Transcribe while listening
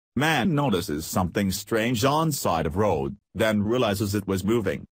Man notices something strange on side of road, then realizes it was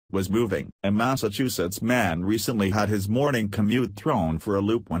moving. A Massachusetts man recently had his morning commute thrown for a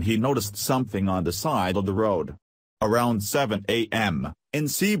loop when he noticed something on the side of the road. Around 7 a.m., in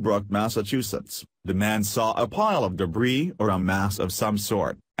Seabrook, Massachusetts, the man saw a pile of debris or a mass of some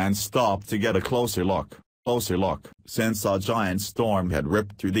sort, and stopped to get a closer look. Since a giant storm had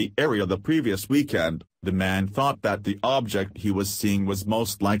ripped through the area the previous weekend, the man thought that the object he was seeing was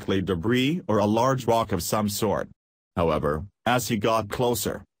most likely debris or a large rock of some sort. However, as he got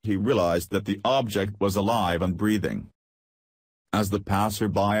closer, he realized that the object was alive and breathing. As the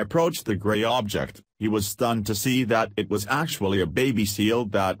passerby approached the gray object, he was stunned to see that it was actually a baby seal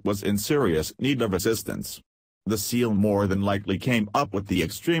that was in serious need of assistance. The seal more than likely came up with the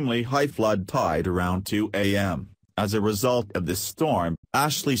extremely high flood tide around 2 a.m. As a result of this storm,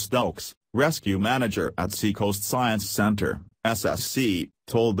 Ashley Stokes, rescue manager at Seacoast Science Center, SSC,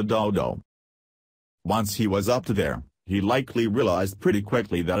 told the Dodo. Once he was up there, he likely realized pretty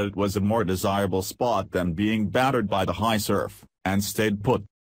quickly that it was a more desirable spot than being battered by the high surf, and stayed put.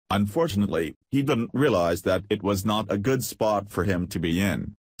 Unfortunately, he didn't realize that it was not a good spot for him to be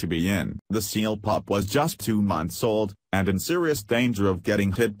in. The seal pup was just 2 months old, and in serious danger of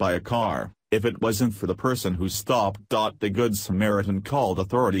getting hit by a car, if it wasn't for the person who stopped. The Good Samaritan called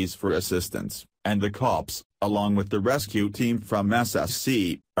authorities for assistance, and the cops, along with the rescue team from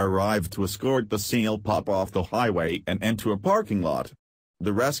SSC, arrived to escort the seal pup off the highway and into a parking lot.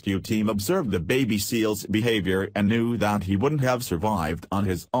 The rescue team observed the baby seal's behavior and knew that he wouldn't have survived on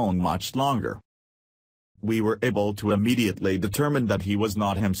his own much longer. We were able to immediately determine that he was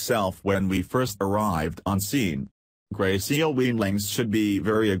not himself when we first arrived on scene. Gray seal weanlings should be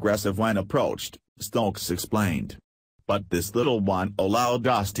very aggressive when approached, Stokes explained. But this little one allowed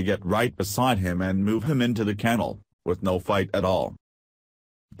us to get right beside him and move him into the kennel, with no fight at all.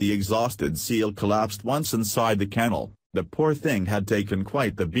 The exhausted seal collapsed once inside the kennel. The poor thing had taken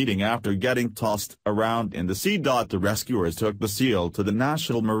quite the beating after getting tossed around in the sea. The rescuers took the seal to the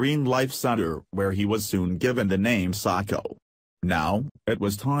National Marine Life Center, where he was soon given the name Sacco. Now, it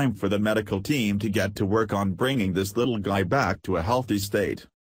was time for the medical team to get to work on bringing this little guy back to a healthy state.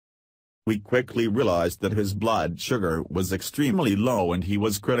 We quickly realized that his blood sugar was extremely low and he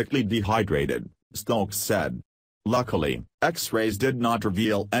was critically dehydrated, Stokes said. Luckily, X-rays did not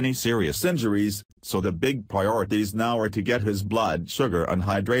reveal any serious injuries, so the big priorities now are to get his blood sugar and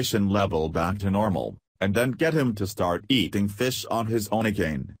hydration level back to normal, and then get him to start eating fish on his own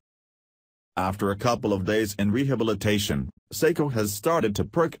again. After a couple of days in rehabilitation, Seiko has started to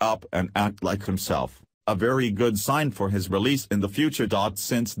perk up and act like himself, a very good sign for his release in the future.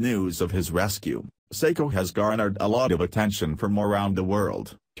 Since news of his rescue, Seiko has garnered a lot of attention from around the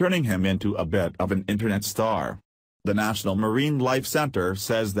world, turning him into a bit of an internet star. The National Marine Life Center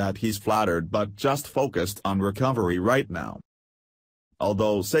says that he's flattered but just focused on recovery right now.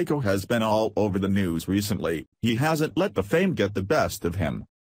 Although Seiko has been all over the news recently, he hasn't let the fame get the best of him.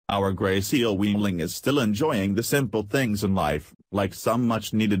 Our gray seal weanling is still enjoying the simple things in life, like some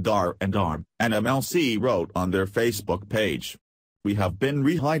much-needed R&R, NMLC wrote on their Facebook page. We have been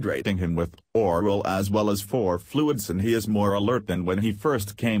rehydrating him with oral as well as 4 fluids and he is more alert than when he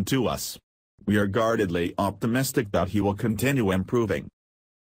first came to us. We are guardedly optimistic that he will continue improving.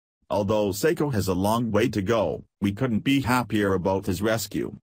 Although Seiko has a long way to go, we couldn't be happier about his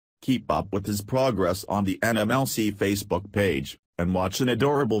rescue. Keep up with his progress on the NMLC Facebook page, and watch an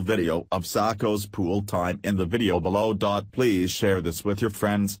adorable video of Sacco's pool time in the video below. Please share this with your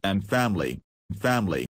friends and family.